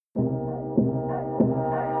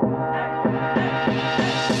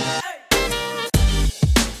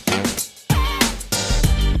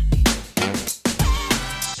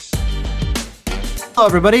Hello,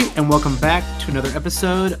 everybody, and welcome back to another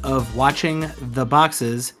episode of Watching the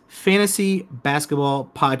Boxes Fantasy Basketball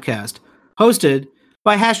Podcast, hosted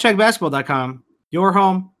by #basketball.com, your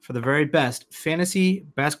home for the very best fantasy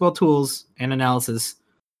basketball tools and analysis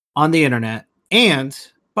on the internet, and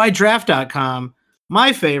by draft.com,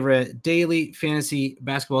 my favorite daily fantasy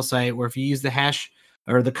basketball site, where if you use the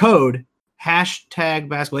code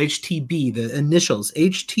 #basketball, HTB, the initials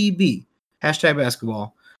HTB,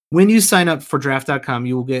 #basketball. When you sign up for draft.com,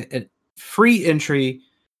 you will get a free entry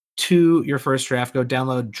to your first draft. Go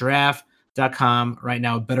download draft.com right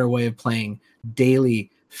now. A better way of playing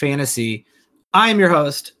daily fantasy. I am your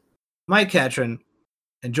host, Mike Catron,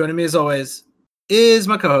 and joining me as always is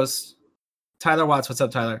my co-host, Tyler Watts. What's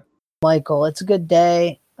up, Tyler? Michael, it's a good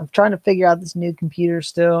day. I'm trying to figure out this new computer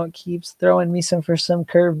still. It keeps throwing me some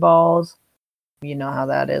curveballs. You know how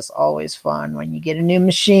that is, always fun when you get a new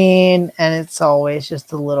machine, and it's always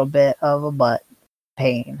just a little bit of a butt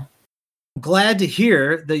pain. Glad to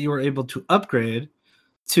hear that you were able to upgrade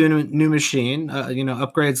to a new machine.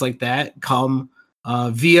 Upgrades like that come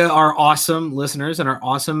via our awesome listeners and our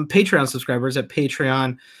awesome Patreon subscribers at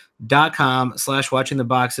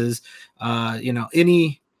patreon.com/watchingtheboxes.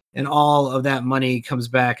 Any and all of that money comes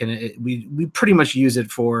back, and we pretty much use it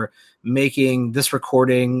for making this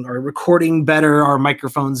recording better, our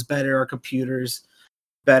microphones better, our computers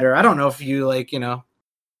better. I don't know if you I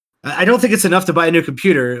don't think it's enough to buy a new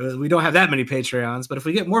computer. We don't have that many Patreons, but if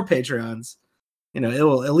we get more Patreons, it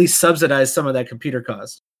will at least subsidize some of that computer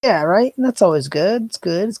cost. Yeah, right. And that's always good. It's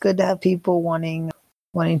good. It's good to have people wanting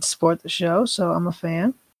to support the show. So I'm a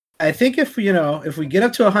fan. I think if we get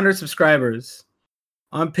up to 100 subscribers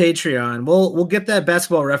on Patreon, we'll get that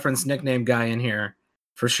Basketball Reference nickname guy in here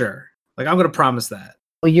for sure. I'm going to promise that.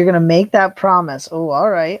 Well, you're going to make that promise. Oh,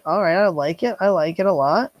 all right. I like it. I like it a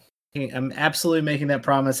lot. I'm absolutely making that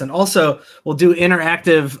promise. And also, we'll do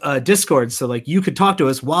interactive Discord. So you could talk to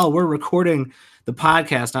us while we're recording the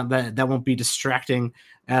podcast. Not that won't be distracting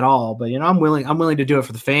at all. But, I'm willing to do it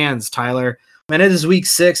for the fans, Tyler. Man, it is week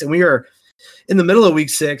 6, and we are in the middle of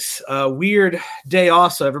week 6. Weird day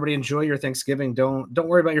off. So everybody enjoy your Thanksgiving. Don't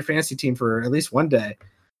worry about your fantasy team for at least one day.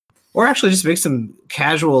 Or actually just make some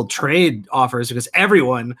casual trade offers, because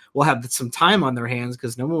everyone will have some time on their hands,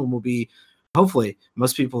 because no one will be, hopefully,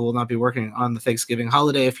 most people will not be working on the Thanksgiving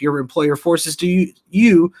holiday. If your employer forces you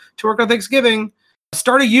to work on Thanksgiving,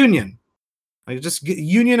 start a union. Just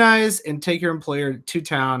unionize and take your employer to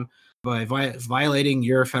town by violating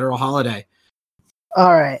your federal holiday.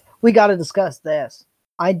 All right. We got to discuss this.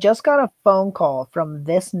 I just got a phone call from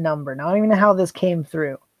this number. Now, I don't even know how this came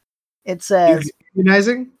through. It says...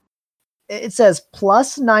 Unionizing? It says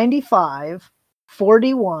plus 95,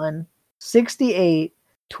 41, 68,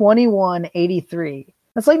 21, 83.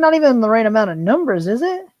 That's not even the right amount of numbers, is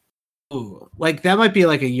it? Ooh, that might be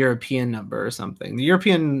a European number or something. The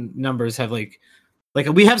European numbers have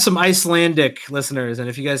we have some Icelandic listeners, and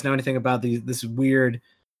if you guys know anything about this weird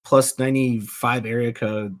plus 95 area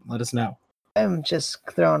code, let us know. I'm just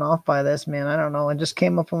thrown off by this, man. I don't know. It just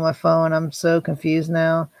came up on my phone. I'm so confused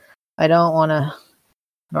now. I don't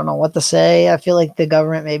know what to say. I feel like the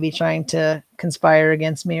government may be trying to conspire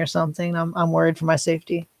against me or something. I'm worried for my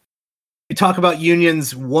safety. We talk about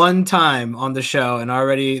unions one time on the show, and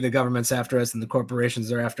already the government's after us and the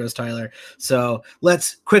corporations are after us, Tyler. So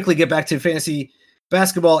let's quickly get back to fantasy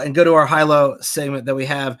basketball and go to our high-low segment that we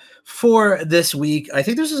have for this week. I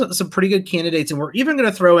think there's some pretty good candidates, and we're even going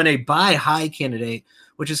to throw in a buy-high candidate,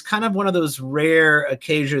 which is kind of one of those rare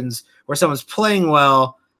occasions where someone's playing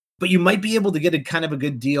well, but you might be able to get a kind of a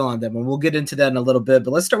good deal on them, and we'll get into that in a little bit.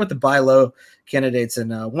 But let's start with the buy low candidates,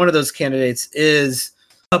 and one of those candidates is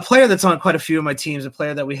a player that's on quite a few of my teams, a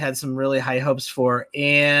player that we had some really high hopes for,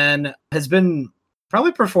 and has been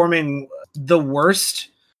probably performing the worst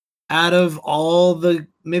out of all the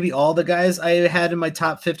guys I had in my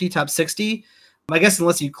top 50, top 60. I guess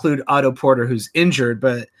unless you include Otto Porter, who's injured,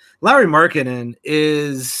 but Lauri Markkanen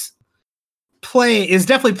is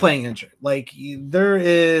definitely playing injured. There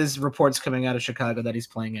is reports coming out of Chicago that he's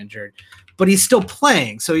playing injured, but he's still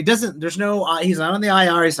playing. So he's not on the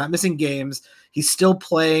IR. He's not missing games. He's still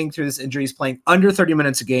playing through this injury. He's playing under 30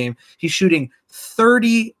 minutes a game. He's shooting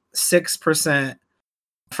 36%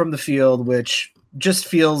 from the field, which just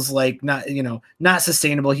feels like not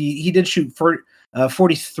sustainable. He did shoot for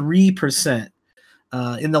 43%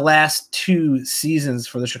 in the last 2 seasons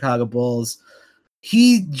for the Chicago Bulls.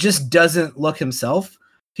 He just doesn't look himself.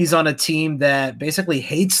 He's on a team that basically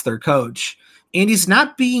hates their coach, and he's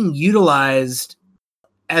not being utilized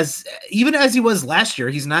as even as he was last year.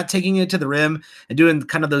 He's not taking it to the rim and doing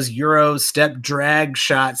kind of those Euro step drag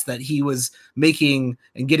shots that he was making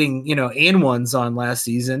and getting, and ones on last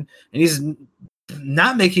season. And he's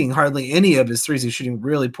not making hardly any of his threes. He's shooting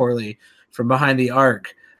really poorly from behind the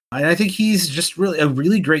arc. And I think he's just really a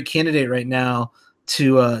really great candidate right now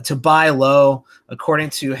to buy low. According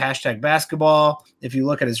to #basketball, if you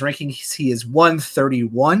look at his rankings, he is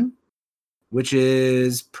 131, which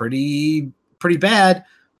is pretty bad.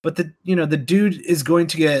 But the dude is going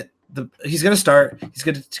to he's going to start. He's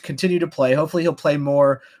going to continue to play. Hopefully he'll play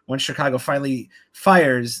more when Chicago finally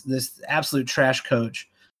fires this absolute trash coach.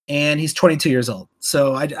 And he's 22 years old.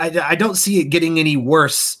 So I don't see it getting any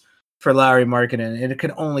worse for Lauri Markkanen, and it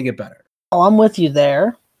could only get better. Oh, I'm with you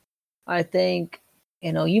there. I think,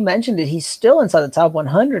 you mentioned it. He's still inside the top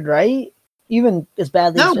 100, right? Even as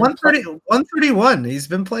badly. No, 131. He's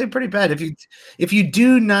been playing pretty bad. If you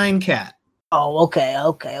do 9 cat. Oh,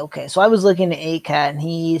 okay. So I was looking at 8 cat, and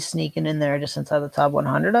he's sneaking in there just inside the top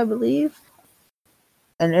 100, I believe.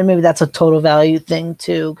 And maybe that's a total value thing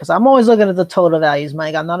too, because I'm always looking at the total values,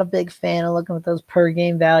 Mike. I'm not a big fan of looking at those per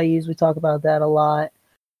game values. We talk about that a lot.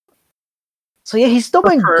 So yeah, he's still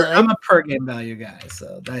been good. I'm a per game value guy,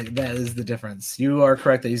 so that is the difference. You are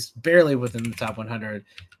correct that he's barely within the top 100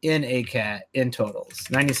 in ACAT in totals,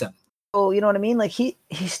 97. Oh, you know what I mean? Like he's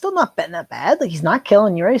still not betting that bad. Like he's not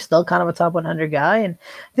killing you, right? He's still kind of a top 100 guy, and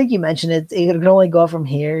I think you mentioned it. It can only go from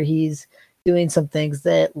here. He's doing some things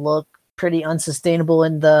that look pretty unsustainable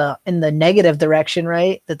in the negative direction,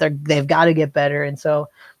 right? That they've got to get better. And so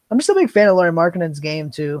I'm just a big fan of Lauri Markkanen's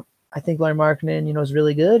game too. I think Lauri Markkanen, is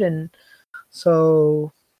really good. And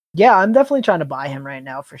so yeah, I'm definitely trying to buy him right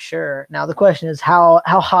now for sure. Now the question is how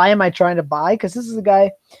high am I trying to buy? Because this is a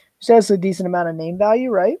guy who has a decent amount of name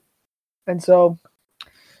value, right? And so,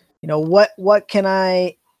 what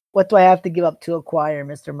do I have to give up to acquire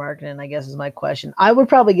Mr. Markkanen, I guess is my question. I would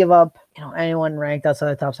probably give up, anyone ranked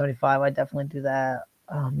outside the top 75. I'd definitely do that.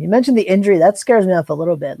 You mentioned the injury. That scares me off a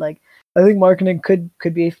little bit. Like, I think Markkanen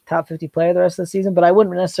could be a top 50 player the rest of the season, but I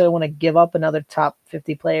wouldn't necessarily want to give up another top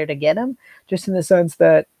 50 player to get him, just in the sense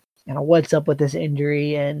that, what's up with this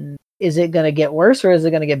injury, and is it going to get worse, or is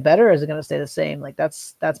it going to get better, or is it going to stay the same? Like,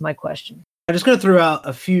 that's my question. I'm just going to throw out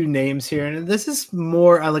a few names here, and this is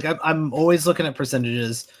more I'm always looking at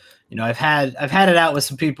percentages. I've had it out with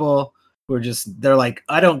some people who are they're like,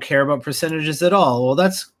 I don't care about percentages at all. Well,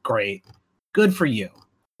 that's great. Good for you.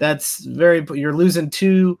 You're losing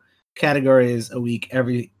 2 categories a week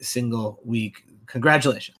every single week.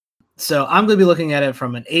 Congratulations. So I'm going to be looking at it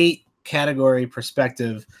from an 8 category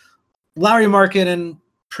perspective. Lauri Markkanen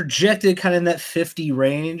projected kind of in that 50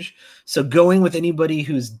 range. So going with anybody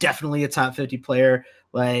who's definitely a top 50 player,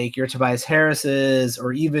 like your Tobias Harris's,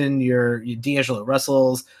 or even your D'Angelo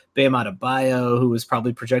Russell's, Bam Adebayo, who was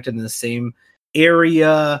probably projected in the same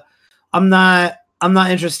area. I'm not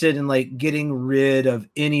interested in getting rid of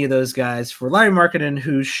any of those guys for Lauri Markkanen,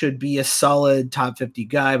 who should be a solid top 50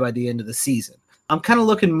 guy by the end of the season. I'm kind of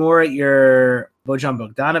looking more at your Bojan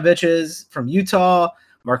Bogdanović's from Utah,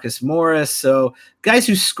 Marcus Morris. So guys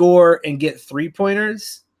who score and get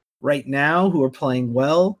 3-pointers right now, who are playing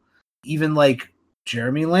well, even like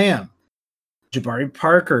Jeremy Lamb, Jabari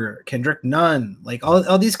Parker, Kendrick Nunn, like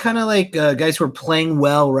all these kind of guys who are playing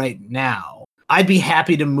well right now. I'd be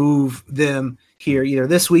happy to move them here either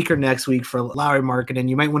this week or next week for Lauri Markkanen.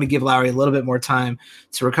 You might want to give Lauri a little bit more time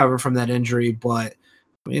to recover from that injury, but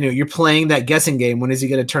you're playing that guessing game. When is he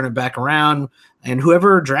going to turn it back around? And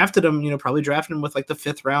whoever drafted him, probably drafted him with the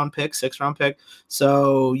 5th round pick, 6th round pick.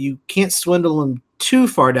 So you can't swindle him too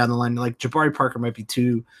far down the line. Like Jabari Parker might be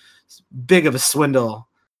too big of a swindle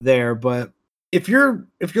there, but if you're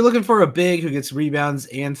looking for a big who gets rebounds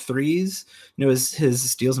and threes, his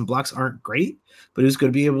steals and blocks aren't great, but who's going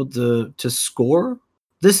to be able to score,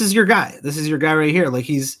 this is your guy. This is your guy right here. Like,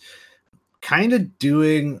 he's kind of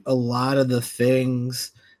doing a lot of the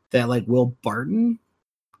things that Will Barton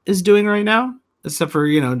is doing right now, except for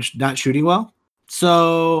not shooting well.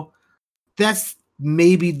 So that's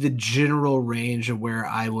maybe the general range of where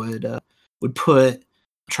I would put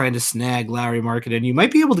trying to snag Lauri Markkanen. You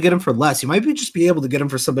might be able to get him for less. You might just be able to get him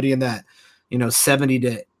for somebody in that 70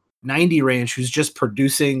 to 90 range who's just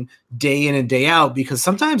producing day in and day out, because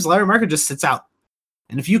sometimes Lauri Markkanen just sits out.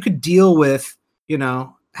 And if you could deal with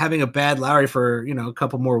having a bad Lauri for a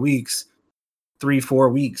couple more weeks,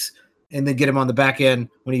 3-4 weeks, and then get him on the back end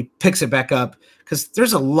when he picks it back up, because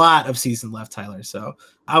there's a lot of season left, Tyler. So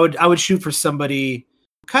I would shoot for somebody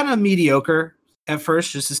kind of mediocre at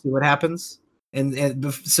first, just to see what happens.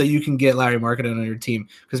 And so you can get Lauri Markkanen on your team,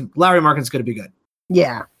 because Lauri Markkanen's going to be good.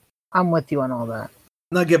 Yeah, I'm with you on all that.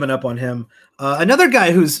 Not giving up on him. Another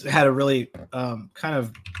guy who's had a really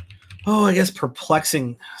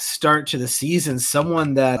perplexing start to the season.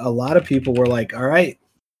 Someone that a lot of people were like, all right,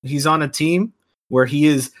 he's on a team where he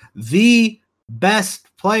is the best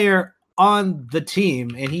player on the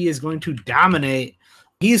team and he is going to dominate.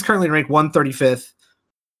 He is currently ranked 135th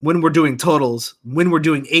when we're doing totals, when we're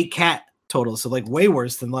doing 8 cat totals. So like way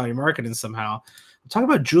worse than Lauri Markkanen somehow. I'm talking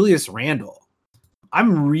about Julius Randle.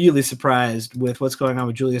 I'm really surprised with what's going on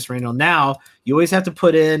with Julius Randle. Now, you always have to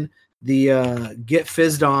put in the get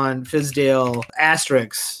fizzed on Fizdale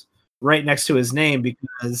asterisk right next to his name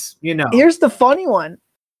because, you know. Here's the funny one.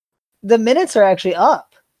 The minutes are actually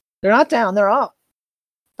up. They're not down. They're up.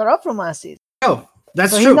 They're up from last season. Oh,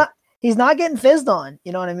 that's true. He's not getting fizzed on.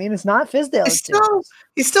 You know what I mean? It's not Fizdale.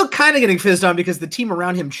 He's still kind of getting fizzed on because the team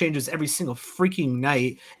around him changes every single freaking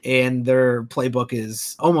night, and their playbook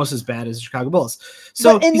is almost as bad as the Chicago Bulls.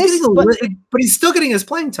 So, but he's still getting his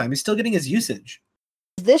playing time. He's still getting his usage.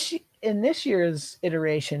 In this year's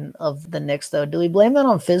iteration of the Knicks, though, do we blame that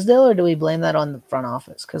on Fizdale or do we blame that on the front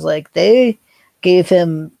office? Because like they gave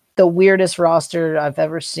him the weirdest roster I've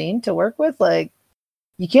ever seen to work with. Like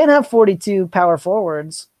you can't have 42 power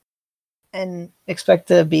forwards and expect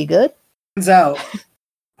to be good. Turns out,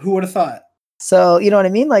 who would have thought? So, you know what I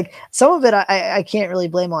mean? Like some of it I can't really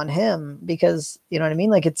blame on him because, you know what I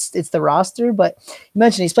mean? Like it's the roster, but you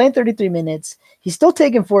mentioned he's playing 33 minutes. He's still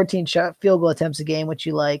taking 14 field goal attempts a game, which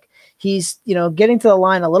you like. He's, you know, getting to the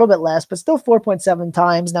line a little bit less, but still 4.7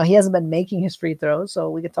 times. Now he hasn't been making his free throws, so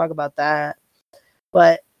we could talk about that.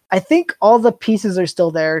 But I think all the pieces are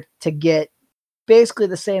still there to get basically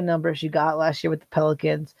the same numbers you got last year with the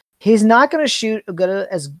Pelicans. He's not going to shoot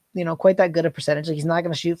quite that good a percentage. Like he's not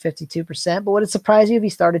going to shoot 52%, but would it surprise you if he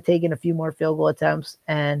started taking a few more field goal attempts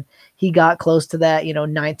and he got close to that,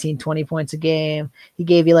 19, 20 points a game. He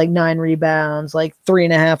gave you like 9 rebounds, like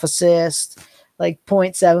 3.5 assists, like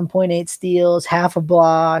 0.7, 0.8 steals, half a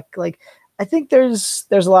block. Like I think there's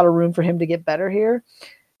a lot of room for him to get better here.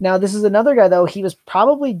 Now, this is another guy, though. He was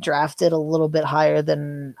probably drafted a little bit higher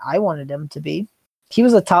than I wanted him to be. He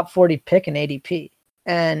was a top 40 pick in ADP.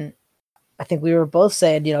 And I think we were both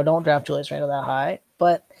saying, don't draft Julius Randle that high.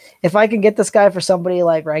 But if I can get this guy for somebody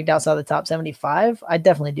like ranked outside the top 75, I'd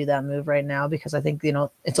definitely do that move right now because I think,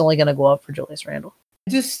 it's only going to go up for Julius Randle.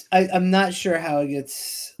 I'm not sure how it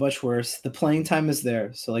gets much worse. The playing time is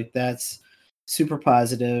there. So, that's super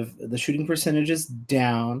positive. The shooting percentage is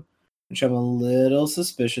down, which I'm a little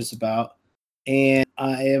suspicious about. And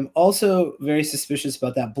I am also very suspicious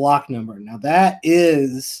about that block number. Now, that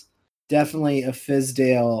is definitely a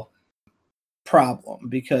Fizdale problem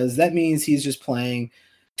because that means he's just playing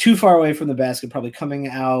too far away from the basket, probably coming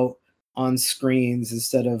out on screens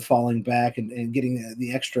instead of falling back and getting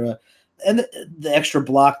the extra and the extra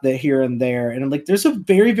block that here and there. And I'm like, there's a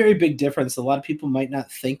very, very big difference. A lot of people might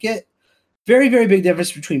not think it. Very, very big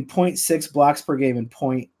difference between 0.6 blocks per game and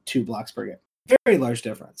 0.2 blocks per game. Very large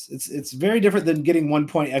difference. It's very different than getting 1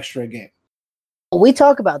 point extra a game. We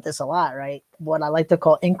talk about this a lot, right? What I like to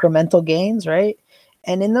call incremental gains, right?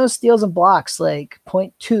 And in those steals and blocks, like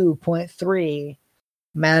 0.2, 0.3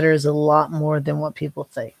 matters a lot more than what people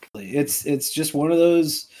think. It's just one of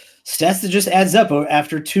those stats that just adds up.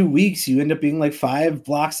 After 2 weeks, you end up being like 5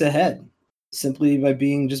 blocks ahead simply by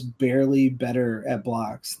being just barely better at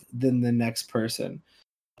blocks than the next person.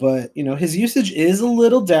 But, his usage is a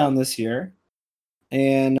little down this year.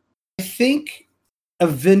 And I think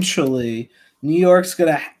eventually New York's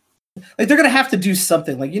they're gonna have to do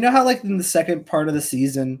something. Like, how in the second part of the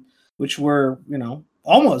season, which we're,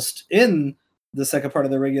 almost in the second part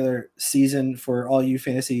of the regular season for all you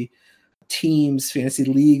fantasy teams, fantasy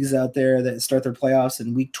leagues out there that start their playoffs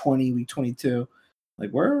in week 20, week 22.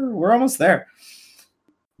 Like we're almost there.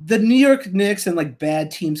 The New York Knicks and bad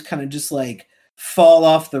teams kind of just fall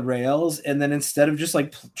off the rails. And then instead of just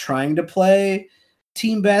trying to play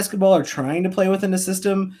team basketball or trying to play within the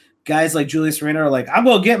system, guys like Julius Randle are like, I'm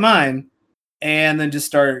going to get mine. And then just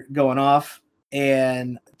start going off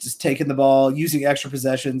and just taking the ball, using extra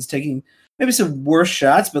possessions, taking maybe some worse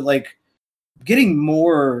shots, but getting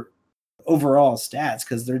more overall stats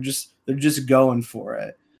because they're just going for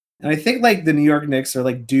it. And I think the New York Knicks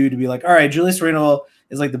are due to be all right, Julius Randle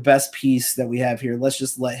is the best piece that we have here. Let's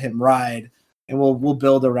just let him ride and we'll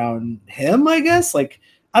build around him, I guess. I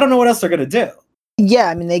don't know what else they're going to do. Yeah,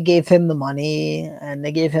 I mean, they gave him the money and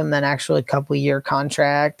they gave him an actual couple-year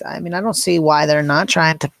contract. I mean, I don't see why they're not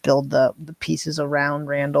trying to build the pieces around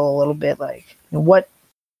Randle a little bit. What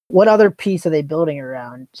other piece are they building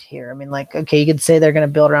around here? I mean, okay, you could say they're going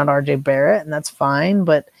to build around RJ Barrett, and that's fine,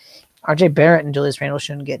 but RJ Barrett and Julius Randle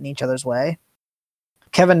shouldn't get in each other's way.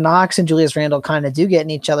 Kevin Knox and Julius Randle kind of do get in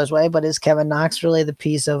each other's way, but is Kevin Knox really the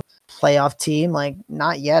piece of playoff team? Like,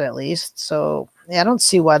 not yet, at least. So, yeah, I don't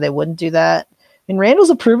see why they wouldn't do that. And Randle's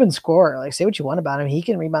a proven scorer. Like, say what you want about him. He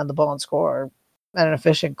can rebound the ball and score at an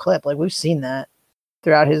efficient clip. Like, we've seen that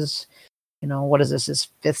throughout his, what is this, his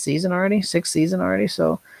sixth season already?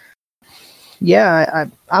 So, yeah,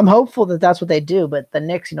 I'm hopeful that that's what they do. But the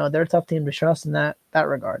Knicks, they're a tough team to trust in that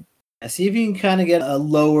regard. See if you can kind of get a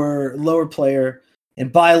lower player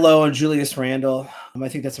and buy low on Julius Randle. I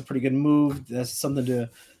think that's a pretty good move. That's something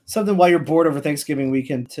while you're bored over Thanksgiving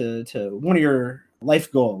weekend to one of your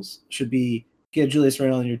life goals should be get Julius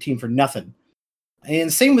Randle on your team for nothing.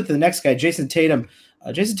 And same with the next guy, Jason Tatum.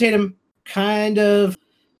 Jason Tatum kind of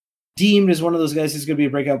deemed as one of those guys who's going to be a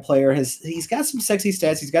breakout player. He's got some sexy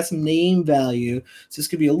stats. He's got some name value. So it's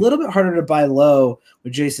going to be a little bit harder to buy low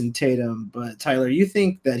with Jason Tatum. But Tyler, you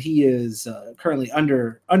think that he is currently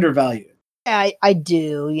undervalued? I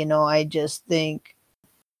do. I just think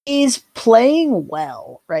he's playing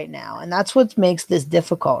well right now. And that's what makes this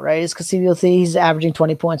difficult, right? Is because you'll see he's averaging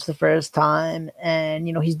 20 points the first time. And,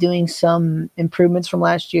 he's doing some improvements from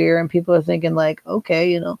last year. And people are thinking like,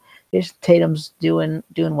 okay, Tatum's doing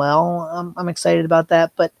well. I'm excited about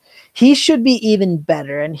that. But he should be even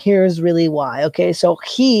better. And here's really why. Okay, so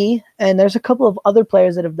and there's a couple of other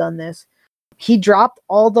players that have done this. He dropped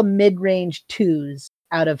all the mid-range twos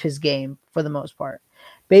out of his game for the most part.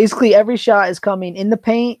 Basically, every shot is coming in the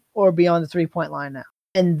paint or beyond the three-point line now.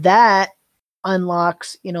 And that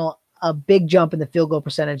unlocks, a big jump in the field goal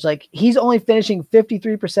percentage. Like, he's only finishing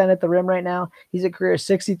 53% at the rim right now. He's a career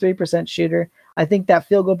 63% shooter. I think that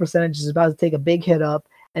field goal percentage is about to take a big hit up,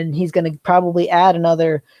 and he's going to probably add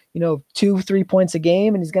another, 2-3 points a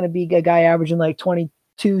game, and he's going to be a guy averaging like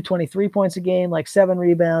 22, 23 points a game, like 7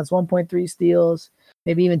 rebounds, 1.3 steals,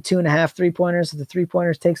 maybe even 2.5 3-pointers. So the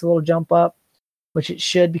 3-pointers takes a little jump up, which it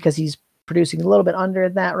should because he's producing a little bit under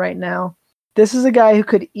that right now. This is a guy who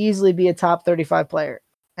could easily be a top 35 player.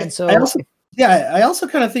 And so I also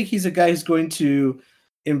kind of think he's a guy who's going to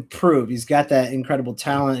improve. He's got that incredible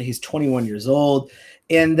talent. He's 21 years old,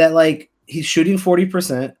 and that he's shooting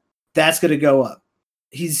 40%. That's going to go up.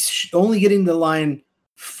 He's only getting the line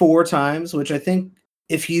 4 times, which I think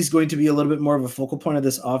if he's going to be a little bit more of a focal point of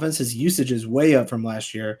this offense, his usage is way up from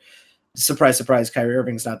last year. Surprise, surprise, Kyrie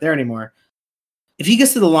Irving's not there anymore. If he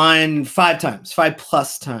gets to the line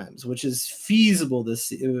 5+ times, which is feasible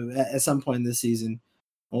at some point in this season,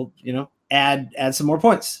 well, add some more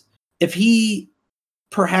points. If he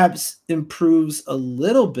perhaps improves a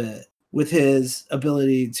little bit with his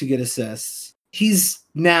ability to get assists, he's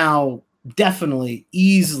now definitely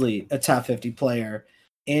easily a top 50 player,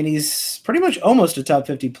 and he's pretty much almost a top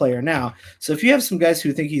 50 player now. So if you have some guys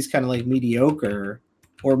who think he's kind of like mediocre,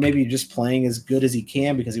 or maybe just playing as good as he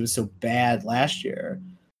can because he was so bad last year,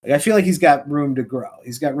 I feel like he's got room to grow.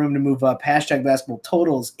 He's got room to move up. #basketball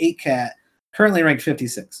totals 8cat, currently ranked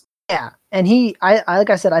 56. Yeah, and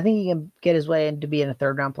like I said, I think he can get his way into being a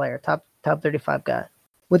 3rd-round player, top 35 guy.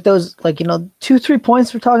 With those, 2-3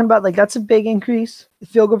 points we're talking about, that's a big increase. The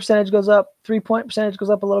field goal percentage goes up, 3-point percentage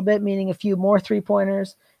goes up a little bit, meaning a few more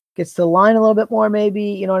 3-pointers, gets to the line a little bit more maybe,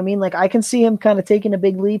 you know what I mean? I can see him kind of taking a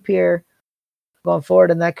big leap here going forward,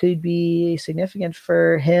 and that could be significant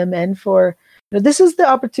for him and for, this is the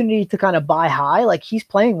opportunity to kind of buy high. He's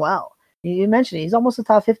playing well. You mentioned it, he's almost a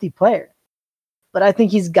top 50 player. But I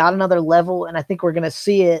think he's got another level, and I think we're going to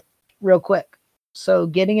see it real quick. So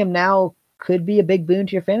getting him now could be a big boon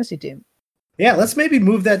to your fantasy team. Yeah, let's maybe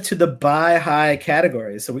move that to the buy high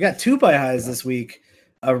category. So we got 2 buy highs this week,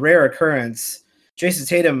 a rare occurrence. Jason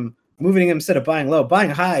Tatum moving him instead of buying low, buying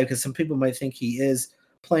high because some people might think he is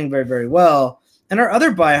playing very, very well. And our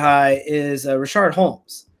other buy high is Rashard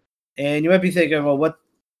Holmes. And you might be thinking, what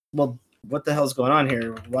the hell's going on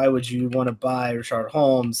here? Why would you want to buy Rashard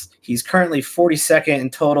Holmes? He's currently 42nd in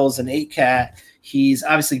totals and 8cat. He's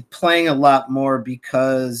obviously playing a lot more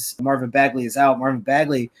because Marvin Bagley is out. Marvin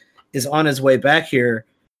Bagley is on his way back here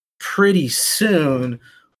pretty soon.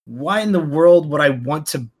 Why in the world would I want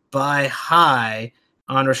to buy high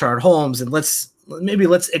on Rashard Holmes? And let's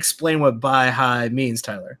explain what buy high means,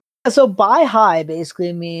 Tyler. So buy high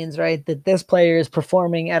basically means, right, that this player is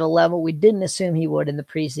performing at a level we didn't assume he would in the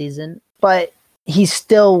preseason, but he's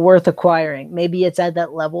still worth acquiring. Maybe it's at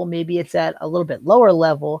that level, maybe it's at a little bit lower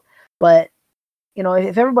level, but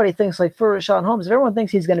if everybody thinks for Rashard Holmes, if everyone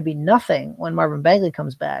thinks he's going to be nothing when Marvin Bagley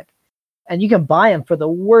comes back, and you can buy him for the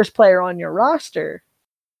worst player on your roster,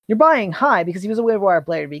 you're buying high because he was a waiver wire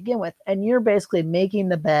player to begin with, and you're basically making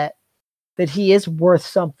the bet that he is worth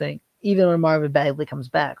something even when Marvin Bagley comes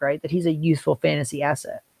back, right? That he's a useful fantasy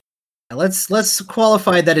asset. Let's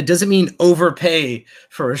qualify that it doesn't mean overpay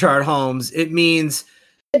for Richard Holmes. It means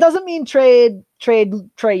it doesn't mean trade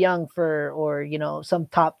Trae Young for, or some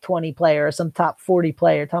top 20 player or some top 40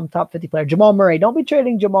 player, some top 50 player. Jamal Murray. Don't be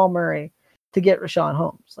trading Jamal Murray to get Richaun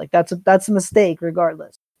Holmes. Like that's a mistake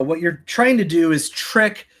regardless. What you're trying to do is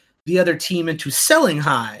trick the other team into selling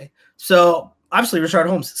high. So obviously Richard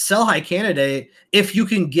Holmes, sell high candidate. If you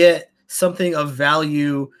can get something of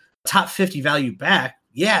value, top 50 value back,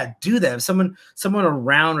 yeah, do that. If someone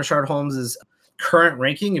around Richard Holmes's current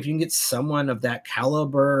ranking, if you can get someone of that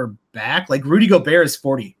caliber back, like Rudy Gobert is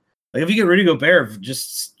 40. Like if you get Rudy Gobert,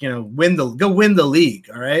 just win the league.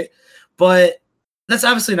 All right. But that's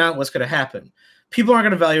obviously not what's going to happen. People aren't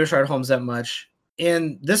going to value Richard Holmes that much.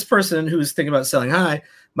 And this person who's thinking about selling high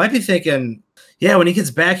might be thinking, yeah, when he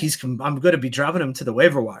gets back, I'm going to be dropping him to the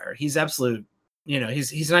waiver wire. He's absolute,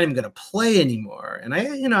 he's not even going to play anymore. And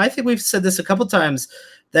I think we've said this a couple times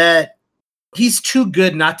that he's too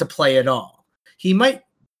good not to play at all. He might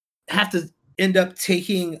have to end up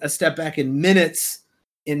taking a step back in minutes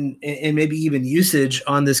in maybe even usage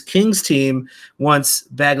on this Kings team once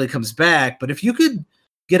Bagley comes back. But if you could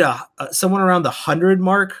get someone around the 100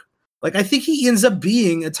 mark, like I think he ends up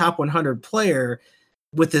being a top 100 player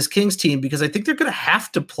with this Kings team, because I think they're going to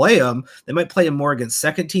have to play him. They might play him more against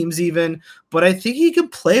second teams even, but I think he can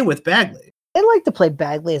play with Bagley. They like to play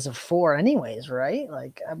Bagley as a 4 anyways, right?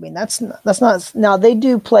 Like, I mean, that's not, now they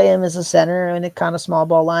do play him as a center in a kind of small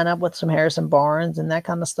ball lineup with some Harrison Barnes and that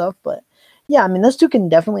kind of stuff. But yeah, I mean, those two can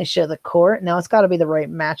definitely share the court. Now it's got to be the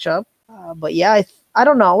right matchup. But yeah, I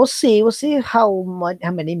don't know. We'll see how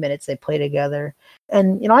many minutes they play together.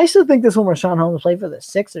 And, I used to think this when Richaun Holmes played for the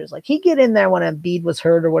Sixers. Like, he'd get in there when Embiid was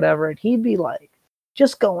hurt or whatever, and he'd be, like,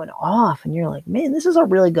 just going off. And you're like, man, this is a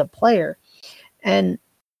really good player. And,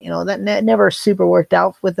 that never super worked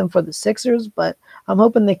out with him for the Sixers. But I'm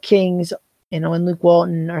hoping the Kings, and Luke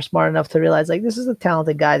Walton are smart enough to realize, like, this is a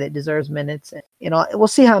talented guy that deserves minutes. And, we'll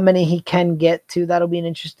see how many he can get to. That'll be an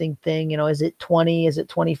interesting thing. Is it 20? Is it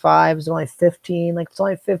 25? Is it only 15? Like, if it's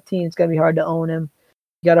only 15, it's going to be hard to own him.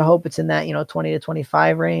 You got to hope it's in that, 20 to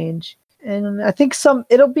 25 range. And I think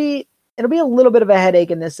it'll be a little bit of a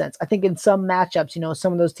headache in this sense. I think in some matchups,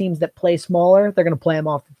 some of those teams that play smaller, they're going to play him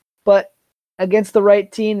off. But against the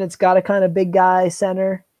right team that's got a kind of big guy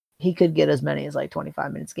center, he could get as many as like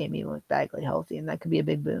 25 minutes game, even with Bagley healthy, and that could be a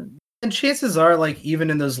big boon. And chances are, like,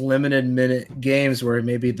 even in those limited minute games where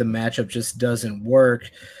maybe the matchup just doesn't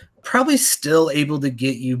work, probably still able to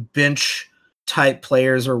get you bench type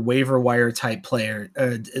players or waiver wire type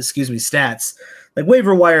stats, like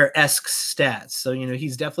waiver wire-esque stats. So,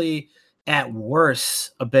 he's definitely at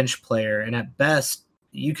worst a bench player. And at best,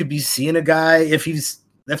 you could be seeing a guy if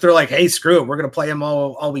they're like, hey, screw it, we're going to play him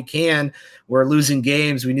all we can. We're losing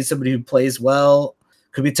games. We need somebody who plays well.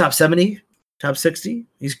 Could be top 70, top 60.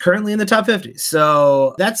 He's currently in the top 50.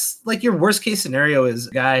 So that's like your worst case scenario is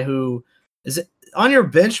a guy who is on your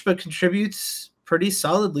bench but contributes pretty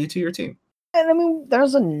solidly to your team. And I mean,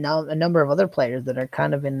 there's a number of other players that are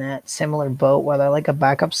kind of in that similar boat where they're like a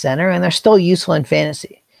backup center and they're still useful in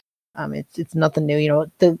fantasy. It's nothing new.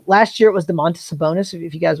 The last year it was Domantas Sabonis.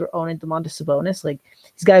 If you guys were owning Domantas Sabonis, like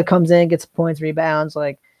this guy who comes in, gets points, rebounds,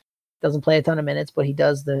 like doesn't play a ton of minutes, but he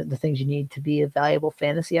does the things you need to be a valuable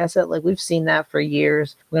fantasy asset. Like we've seen that for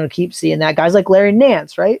years. We're going to keep seeing that. Guys like Larry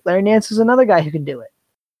Nance, right? Larry Nance is another guy who can do it.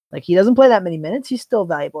 Like he doesn't play that many minutes. He's still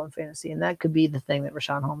valuable in fantasy. And that could be the thing that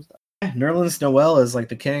Richaun Holmes does. Nerlens Noel is like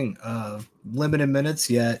the king of limited minutes,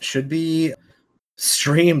 yet should be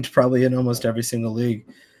streamed probably in almost every single league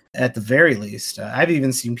at the very least. I've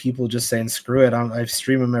even seen people just saying, screw it, I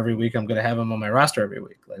stream him every week. I'm going to have him on my roster every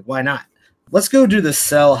week. Like, why not? Let's go do the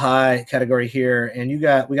sell high category here. And we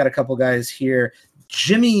got a couple guys here.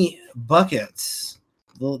 Jimmy Buckets,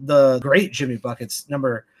 the great Jimmy Buckets,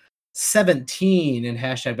 number 17 in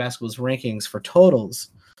Hashtag Basketball's rankings for totals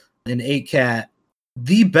in 8Cat.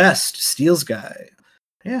 The best steals guy.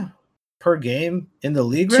 Yeah. Per game in the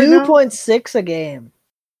league right now. 2.6 a game,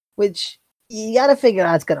 which you got to figure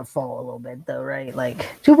out it's going to fall a little bit though, right? Like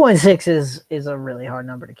 2.6 is a really hard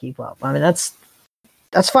number to keep up. I mean, that's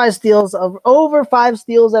 5 steals over 5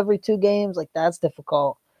 steals every 2 games. Like that's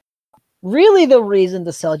difficult. Really the reason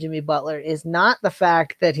to sell Jimmy Butler is not the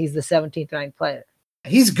fact that he's the 17th ranked player.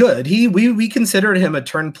 He's good. We considered him a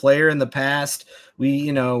turn player in the past.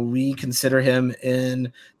 We consider him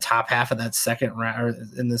in top half of that second round,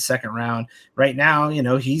 or in the second round. Right now,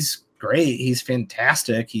 he's great. He's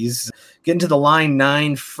fantastic. He's getting to the line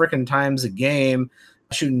 9 freaking times a game,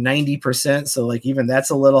 shooting 90%. So like even that's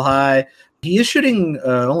a little high. He is shooting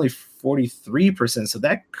only 43%. So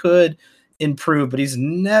that could improve, but he's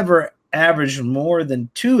never averaged more than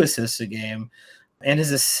 2 assists a game. And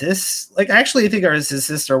his assists, like, actually, I think his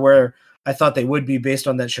assists are where I thought they would be based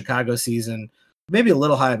on that Chicago season. Maybe a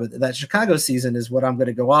little high, but that Chicago season is what I'm going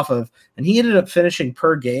to go off of. And he ended up finishing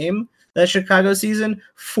per game that Chicago season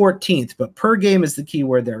 14th, but per game is the key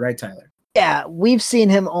word there, right, Tyler? Yeah, we've seen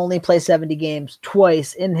him only play 70 games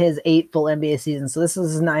twice in his 8 full NBA seasons. So this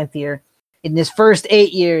is his 9th year. In his first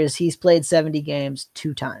 8 years, he's played 70 games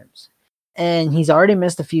 2 times. And he's already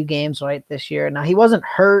missed a few games right this year. Now, he wasn't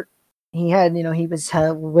hurt. He had, he was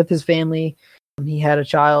with his family. He had a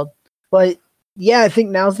child. But yeah, I think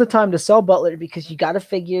now's the time to sell Butler because you got to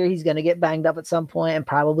figure he's going to get banged up at some point and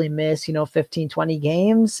probably miss, 15, 20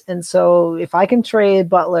 games. And so if I can trade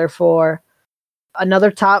Butler for another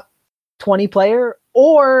top 20 player,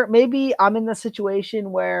 or maybe I'm in the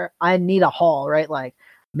situation where I need a haul, right? Like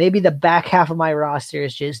maybe the back half of my roster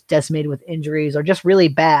is just decimated with injuries or just really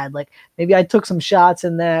bad. Like maybe I took some shots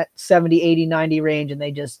in that 70, 80, 90 range and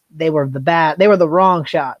they were the wrong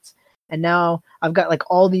shots. And now I've got like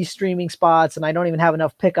all these streaming spots and I don't even have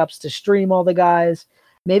enough pickups to stream all the guys.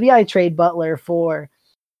 Maybe I trade Butler for,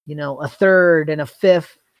 a 3rd and a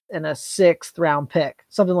 5th and a 6th round pick,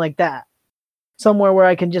 something like that. Somewhere where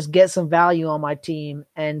I can just get some value on my team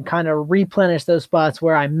and kind of replenish those spots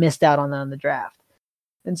where I missed out on them in the draft.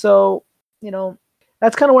 And so,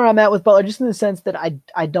 that's kind of where I'm at with Butler, just in the sense that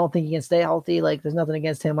I don't think he can stay healthy. Like there's nothing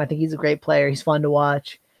against him. I think he's a great player. He's fun to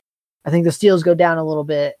watch. I think the steals go down a little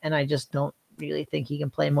bit, and I just don't really think he can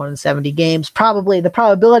play more than 70 games. Probably the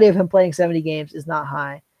probability of him playing 70 games is not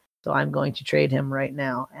high. So I'm going to trade him right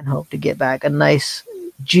now and hope to get back a nice,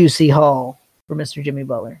 juicy haul for Mr. Jimmy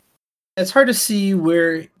Butler. It's hard to see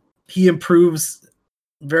where he improves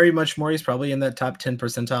very much more. He's probably in that top 10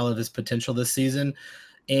 percentile of his potential this season.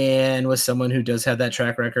 And with someone who does have that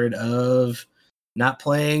track record of not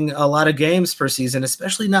playing a lot of games per season,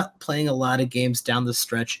 especially not playing a lot of games down the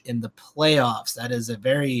stretch in the playoffs. That is a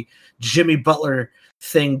very Jimmy Butler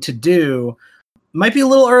thing to do. Might be a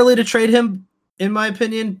little early to trade him, in my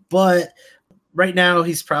opinion, but right now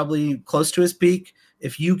he's probably close to his peak.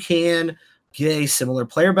 If you can get a similar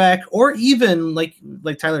player back, or even like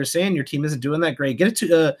Tyler's saying, your team isn't doing that great, get it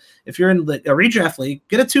to if you're in a redraft league,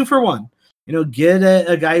 get a 2-for-1. Get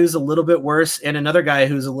a guy who's a little bit worse and another guy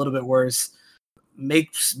who's a little bit worse.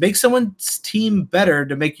 Make someone's team better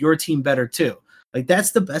to make your team better too. Like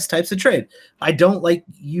that's the best types of trade. I don't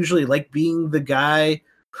usually like being the guy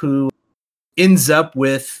who ends up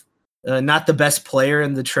with not the best player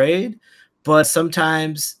in the trade, but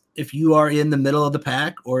sometimes if you are in the middle of the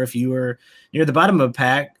pack or if you are near the bottom of the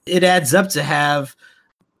pack, it adds up to have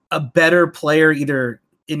a better player either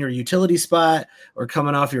in your utility spot or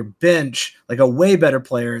coming off your bench, like a way better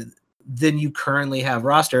player than you currently have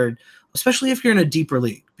rostered, especially if you're in a deeper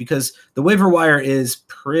league, because the waiver wire is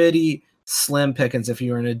pretty slim pickings if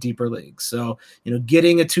you're in a deeper league. So,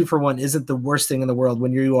 getting a 2-for-1 isn't the worst thing in the world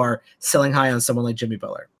when you are selling high on someone like Jimmy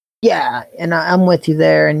Butler. Yeah, and I'm with you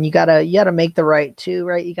there. And you gotta make the right too,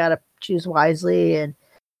 right? You gotta choose wisely, and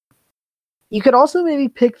you could also maybe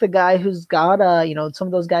pick the guy who's got some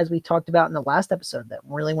of those guys we talked about in the last episode that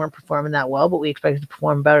really weren't performing that well, but we expected to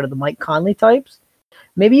perform better, the Mike Conley types.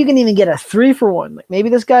 Maybe you can even get a 3-for-1. Like maybe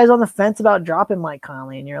this guy's on the fence about dropping Mike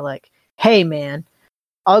Conley, and you're like, hey man,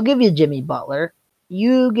 I'll give you Jimmy Butler.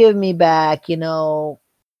 You give me back,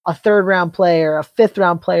 a 3rd round player, a 5th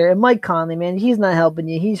round player, and Mike Conley, man, he's not helping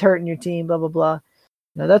you. He's hurting your team, blah, blah, blah.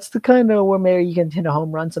 That's the kind of where maybe you can hit a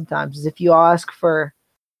home run sometimes, is if you ask for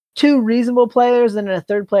 2 reasonable players and a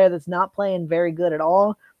 3rd player that's not playing very good at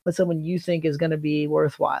all, but someone you think is going to be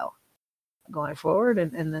worthwhile going forward.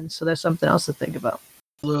 And then, so there's something else to think about.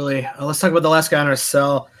 Absolutely. Let's talk about the last guy on our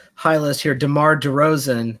sell high list here, DeMar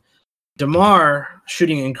DeRozan. DeMar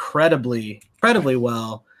shooting incredibly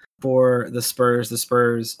well for the Spurs. The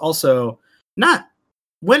Spurs also not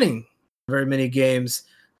winning very many games.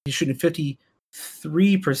 He's shooting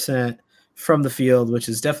 53% from the field, which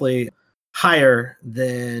is definitely higher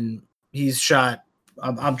than he's shot.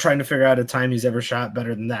 I'm trying to figure out a time he's ever shot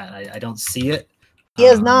better than that. I don't see it. He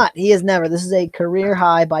has not. He has never. This is a career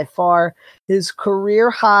high by far. His career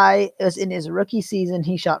high is in his rookie season.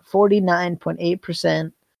 He shot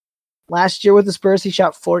 49.8%. Last year with the Spurs, he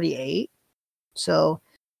shot 48. So,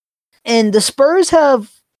 and the Spurs have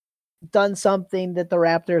done something that the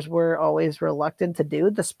Raptors were always reluctant to do.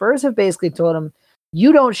 The Spurs have basically told him,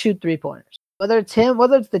 you don't shoot 3-pointers. Whether it's him,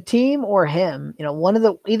 whether it's the team or him,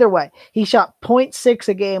 either way. He shot 0.6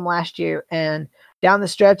 a game last year, and down the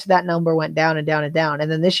stretch, that number went down and down and down.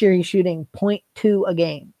 And then this year, he's shooting 0.2 a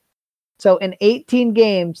game. So in 18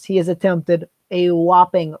 games, he has attempted a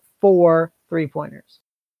whopping 4 3-pointers.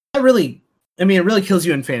 That really I mean, it really kills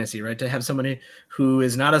you in fantasy, right? To have somebody who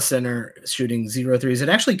is not a center shooting 0 threes. It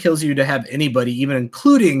actually kills you to have anybody, even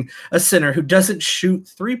including a center who doesn't shoot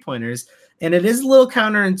 3-pointers. And it is a little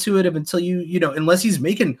counterintuitive until unless he's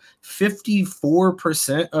making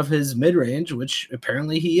 54% of his mid-range, which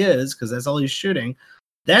apparently he is, because that's all he's shooting.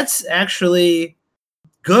 That's actually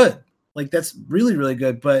good. Like, that's really, really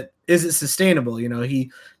good. But is it sustainable?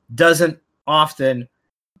 He doesn't often.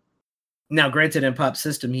 Now, granted, in Pop's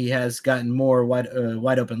system, he has gotten more wide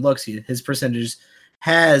open looks. His percentage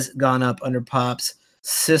has gone up under Pop's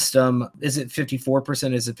system. Is it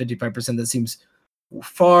 54%? Is it 55%? That seems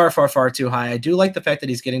far, far, far too high. I do like the fact that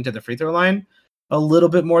he's getting to the free throw line a little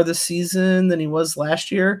bit more this season than he was last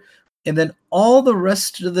year. And then all the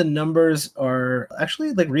rest of the numbers are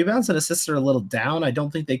actually, like, rebounds and assists are a little down. I don't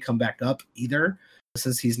think they come back up either,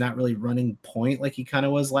 since he's not really running point like he kind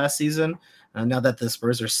of was last season. Now that the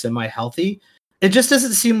Spurs are semi-healthy, it just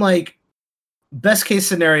doesn't seem like best case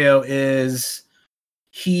scenario is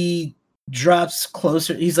he drops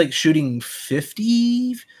closer. He's like shooting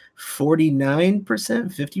 50, 49%,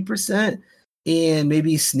 50%, and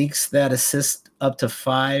maybe sneaks that assist up to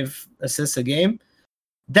 5 assists a game.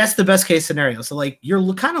 That's the best case scenario. So, like,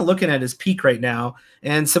 you're kind of looking at his peak right now,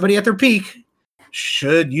 and somebody at their peak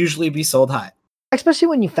should usually be sold high. Especially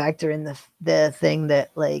when you factor in the thing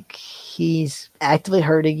that, like, he's actively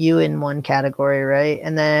hurting you in one category, right?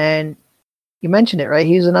 And then you mentioned it, right?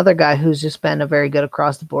 He's another guy who's just been a very good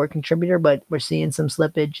across the board contributor, but we're seeing some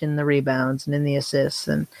slippage in the rebounds and in the assists,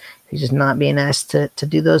 and he's just not being asked to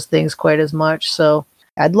do those things quite as much. So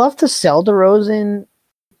I'd love to sell DeRozan.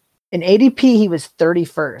 In ADP, he was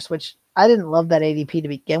 31st, which I didn't love that ADP to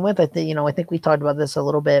begin with. I think we talked about this a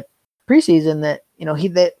little bit preseason, that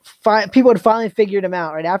people had finally figured him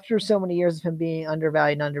out, right? After so many years of him being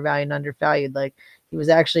undervalued, like, he was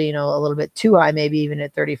actually, a little bit too high, maybe even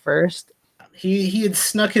at 31st. He had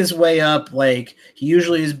snuck his way up. Like, he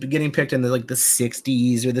usually is getting picked in the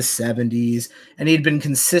 60s or the 70s, and he'd been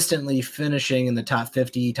consistently finishing in the top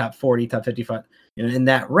 50, top 40, top 55, in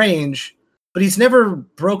that range, but he's never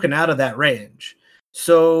broken out of that range.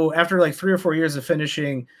 So after like 3 or 4 years of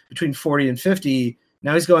finishing between 40 and 50,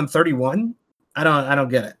 now he's going 31. I don't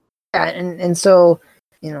get it. Yeah, and so,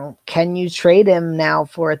 can you trade him now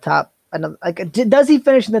for a top? Does he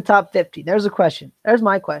finish in the top 50? There's a question. There's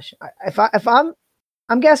my question. If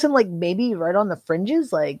I'm guessing, like, maybe right on the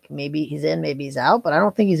fringes, like maybe he's in, maybe he's out, but I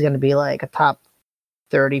don't think he's going to be like a top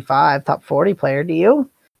 35, top 40 player. Do you?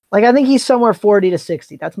 Like, I think he's somewhere 40 to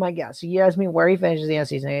 60. That's my guess. So you ask me where he finishes the end of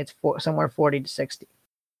the season, it's somewhere 40 to 60.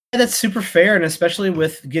 Yeah, that's super fair, and especially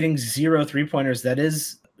with getting 0 3-pointers, that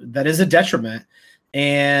is a detriment.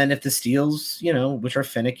 And if the steals, which are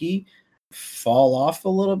finicky, fall off a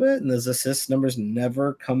little bit and those assist numbers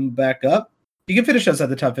never come back up, you can finish outside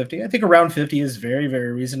the top 50. I think around 50 is very,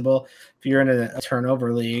 very reasonable. If you're in a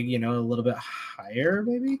turnover league, a little bit higher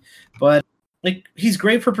maybe. But, like, he's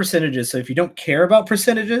great for percentages. So if you don't care about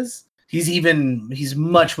percentages, he's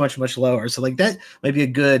much, much, much lower. So, like, that might be a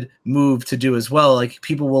good move to do as well. Like,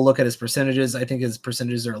 people will look at his percentages. I think his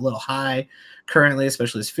percentages are a little high currently,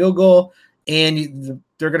 especially his field goal. And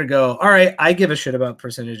they're going to go, all right, I give a shit about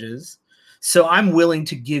percentages, so I'm willing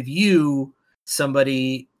to give you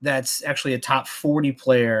somebody that's actually a top 40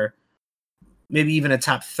 player, maybe even a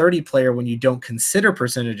top 30 player when you don't consider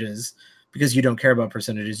percentages, because you don't care about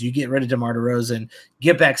percentages. You get rid of DeMar DeRozan,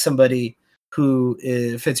 get back somebody who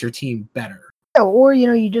fits your team better. Yeah, or,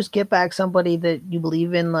 you just get back somebody that you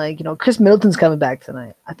believe in, like, Chris Middleton's coming back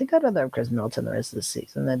tonight. I think I'd rather have Chris Middleton the rest of the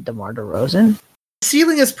season than DeMar DeRozan.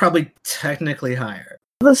 Ceiling is probably technically higher.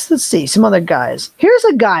 Let's see some other guys. Here's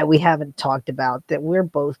a guy we haven't talked about that we're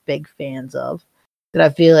both big fans of, that I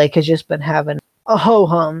feel like has just been having a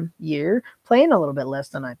ho-hum year, playing a little bit less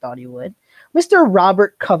than I thought he would. Mr.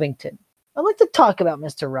 Robert Covington. I'd like to talk about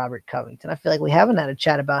Mr. Robert Covington. I feel like we haven't had a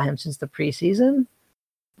chat about him since the preseason.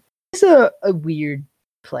 He's a weird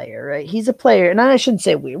player, right? He's a player, and I shouldn't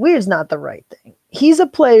say weird. Weird is not the right thing. He's a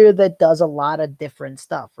player that does a lot of different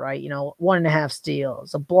stuff, right? 1.5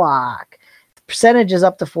 steals, a block. Percentage is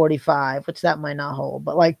up to 45, which that might not hold,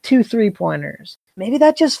 but like 2 3-pointers. Maybe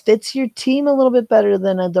that just fits your team a little bit better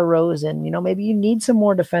than a DeRozan. Maybe you need some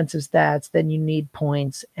more defensive stats than you need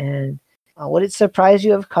points. And would it surprise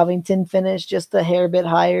you if Covington finished just a hair bit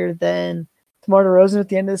higher than DeMar DeRozan at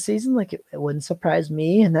the end of the season? Like, it wouldn't surprise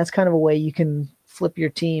me. And that's kind of a way you can flip your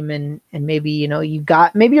team, and maybe,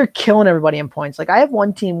 maybe you're killing everybody in points. Like, I have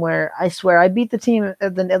one team where I swear I beat the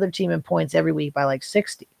other team in points every week by like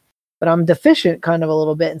 60. But I'm deficient kind of a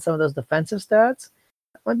little bit in some of those defensive stats.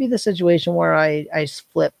 That might be the situation where I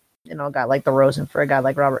flip, a guy like DeRozan for a guy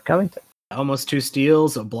like Robert Covington. almost 2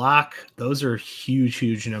 steals, a block. Those are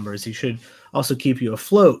huge numbers. He should also keep you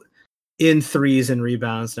afloat in threes and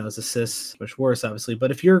rebounds. Now his assists much worse, obviously.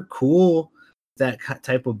 But if you're cool, that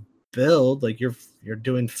type of build, like you're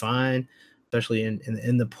doing fine, especially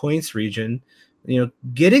in the points region. You know,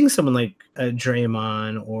 getting someone like a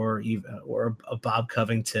Draymond or a Bob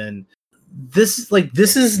Covington. This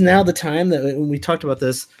is now the time that when we talked about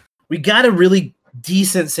this, we got a really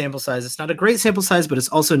decent sample size. It's not a great sample size, but it's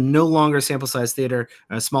also no longer sample size theater,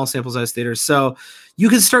 small sample size theater. So you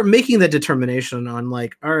can start making that determination on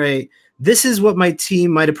like, all right, this is what my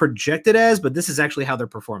team might have projected as, but this is actually how they're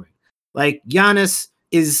performing. Like Giannis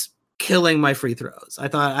is killing my free throws. I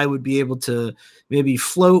thought I would be able to maybe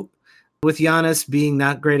float with Giannis being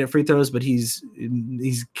not great at free throws, but he's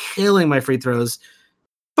killing my free throws.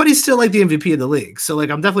 But he's still like the MVP of the league. So like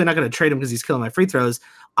I'm definitely not going to trade him because he's killing my free throws.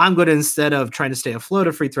 I'm going to, instead of trying to stay afloat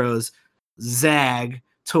of free throws, zag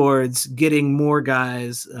towards getting more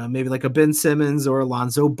guys, maybe like a Ben Simmons or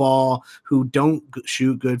Alonzo Ball, who don't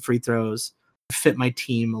shoot good free throws, fit my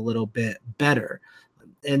team a little bit better.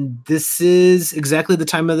 And this is exactly the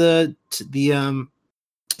time of the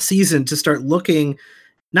season to start looking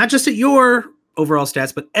not just at your overall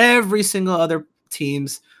stats, but every single other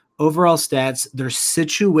team's overall stats, their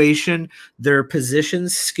situation, their position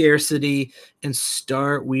scarcity, and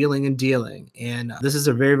start wheeling and dealing. And this is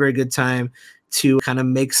a very, very good time to kind of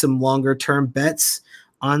make some longer term bets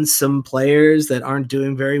on some players that aren't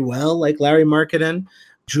doing very well, like Larry Markkanen,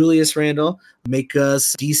 Julius Randle, make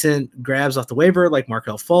us decent grabs off the waiver like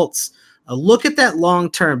Markelle Fultz. Look at that long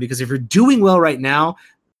term, because if you're doing well right now,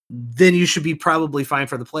 then you should be probably fine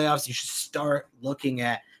for the playoffs. You should start looking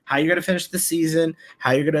at how you're going to finish the season,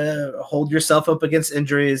 how you're going to hold yourself up against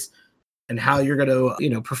injuries, and how you're going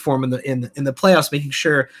to, perform in the playoffs, making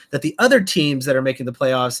sure that the other teams that are making the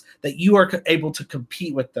playoffs, that you are able to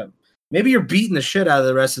compete with them. Maybe you're beating the shit out of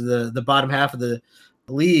the rest of the bottom half of the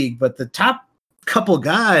league, but the top couple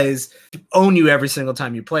guys own you every single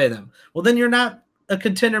time you play them. Well, then you're not a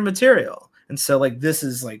contender material. And so like this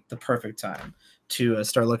is like the perfect time to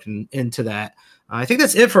start looking into that. I think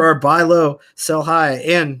that's it for our buy low, sell high,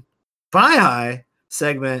 and buy high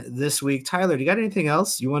segment this week. Tyler, do you got anything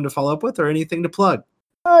else you wanted to follow up with or anything to plug?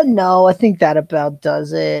 No, I think that about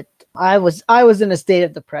does it. I was in a state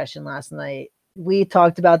of depression last night. We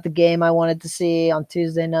talked about the game I wanted to see on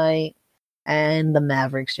Tuesday night, and the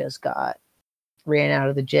Mavericks just ran out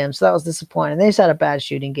of the gym. So that was disappointing. They just had a bad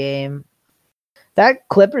shooting game. That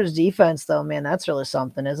Clippers defense, though, man, that's really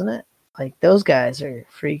something, isn't it? Like, those guys are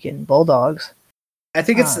freaking Bulldogs. I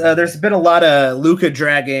think it's there's been a lot of Luka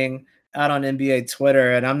dragging out on NBA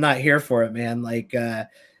Twitter, and I'm not here for it, man. Like,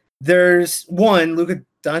 there's one, Luka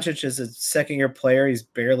Doncic is a second-year player. He's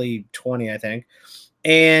barely 20, I think.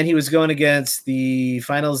 And he was going against the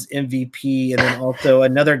Finals MVP, and then also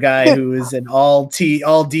another guy who is an all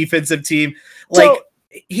defensive team. Like, so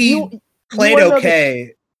he played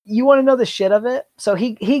okay. You want to know the shit of it? So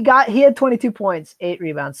he had 22 points, 8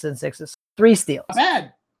 rebounds, 10 6 3 steals.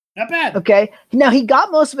 Not bad. Okay. Now he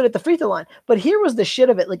got most of it at the free throw line, but here was the shit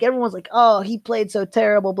of it. Like everyone's like, oh, he played so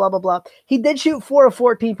terrible, blah, blah, blah. He did shoot 4 of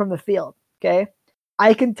 14 from the field. Okay.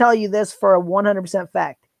 I can tell you this for a 100%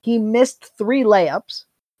 fact. He missed 3 layups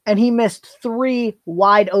and he missed 3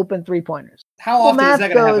 wide open 3-pointers. How often is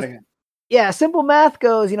that going to happen again? Yeah, simple math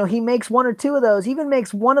goes, he makes 1 or 2 of those, even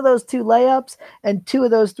makes 1 of those 2 layups and 2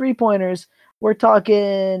 of those 3-pointers. We're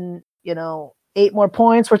talking, 8 more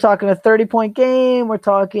points. We're talking a 30-point game. We're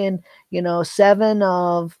talking, 7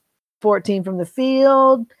 of 14 from the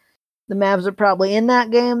field. The Mavs are probably in that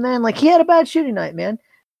game then. Like, he had a bad shooting night, man.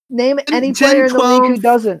 Name any player in the league who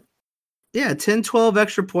doesn't. Yeah, 10, 12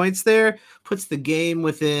 extra points there puts the game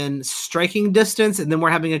within striking distance, and then we're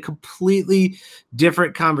having a completely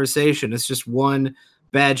different conversation. It's just one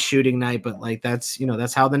bad shooting night, but like that's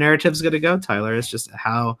how the narrative's going to go, Tyler. It's just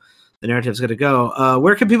how the narrative's going to go.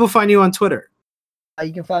 Where can people find you on Twitter?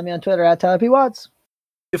 You can find me on Twitter at Tyler P. Watts.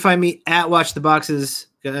 You can find me at Watch the Boxes,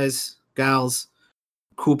 guys, gals,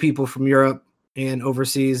 cool people from Europe and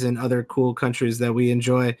overseas and other cool countries that we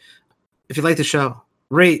enjoy. If you like the show,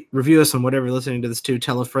 rate, review us on whatever you're listening to this to.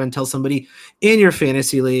 Tell a friend, tell somebody in your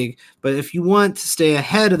fantasy league. But if you want to stay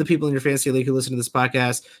ahead of the people in your fantasy league who listen to this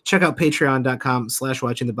podcast, check out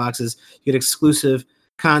patreon.com/watchingtheboxes. You get exclusive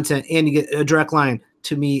content and you get a direct line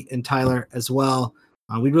to me and Tyler as well.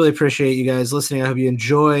 We'd really appreciate you guys listening. I hope you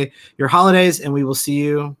enjoy your holidays, and we will see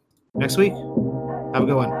you next week. Have a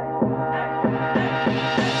good one.